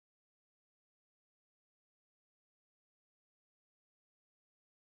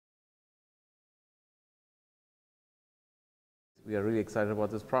We are really excited about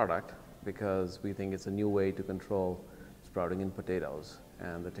this product because we think it's a new way to control sprouting in potatoes,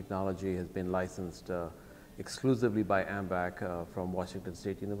 and the technology has been licensed exclusively by AMVAC from Washington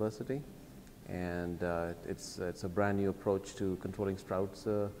State University, and it's a brand new approach to controlling sprouts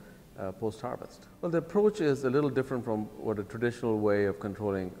post-harvest. Well, the approach is a little different from what a traditional way of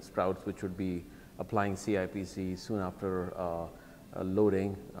controlling sprouts, which would be applying CIPC soon after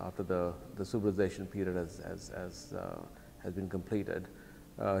loading, after the supervision period has been completed.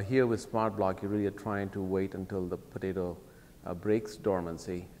 Here with SmartBlock, you really are trying to wait until the potato breaks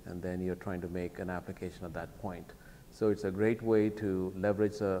dormancy, and then you're trying to make an application at that point. So it's a great way to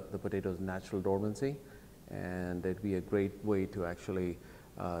leverage the potato's natural dormancy, and it'd be a great way to actually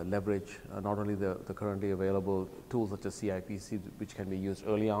leverage not only the currently available tools such as CIPC, which can be used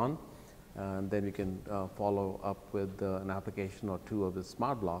early on, and then we can follow up with an application or two of the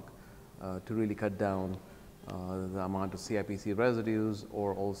SmartBlock to really cut down the amount of CIPC residues,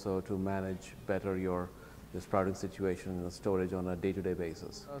 or also to manage better your sprouting situation in the storage on a day-to-day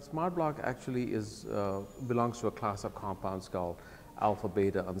basis. SmartBlock actually belongs to a class of compounds called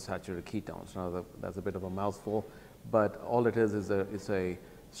alpha-beta unsaturated ketones. Now that's a bit of a mouthful, but all it is a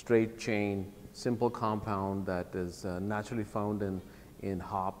straight chain, simple compound that is naturally found in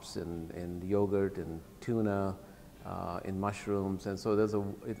hops, in yogurt, in tuna, in mushrooms, and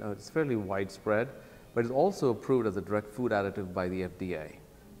so it's fairly widespread. But it's also approved as a direct food additive by the FDA.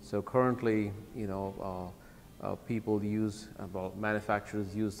 So currently,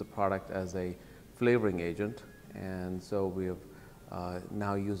 manufacturers use the product as a flavoring agent, and so we are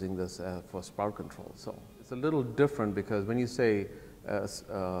now using this for sprout control. So it's a little different because when you say a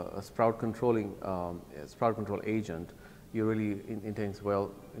sprout control agent, you really intend,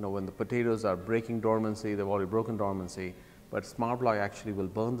 well, when the potatoes are breaking dormancy, they've already broken dormancy, but SmartBlock actually will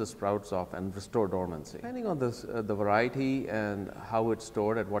burn the sprouts off and restore dormancy. Depending on the variety and how it's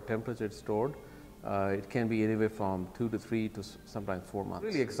stored, at what temperature it's stored, it can be anywhere from 2 to 3 to sometimes 4 months.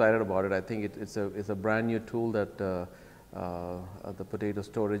 Really excited about it. I think it's a brand new tool that the potato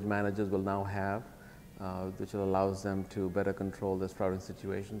storage managers will now have, which allows them to better control the sprouting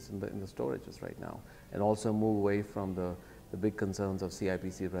situations in the storages right now, and also move away from the big concerns of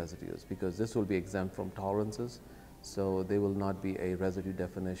CIPC residues, because this will be exempt from tolerances. So they will not be a residue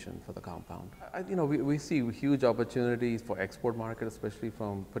definition for the compound. We see huge opportunities for export market, especially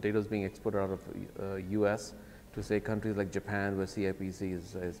from potatoes being exported out of U.S. to say countries like Japan, where CIPC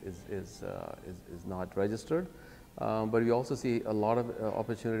is not registered. But we also see a lot of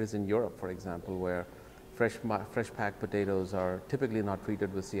opportunities in Europe, for example, where fresh packed potatoes are typically not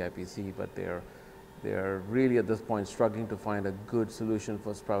treated with CIPC, but they're really at this point struggling to find a good solution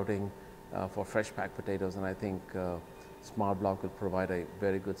for sprouting for fresh packed potatoes, and I think SmartBlock will provide a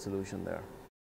very good solution there.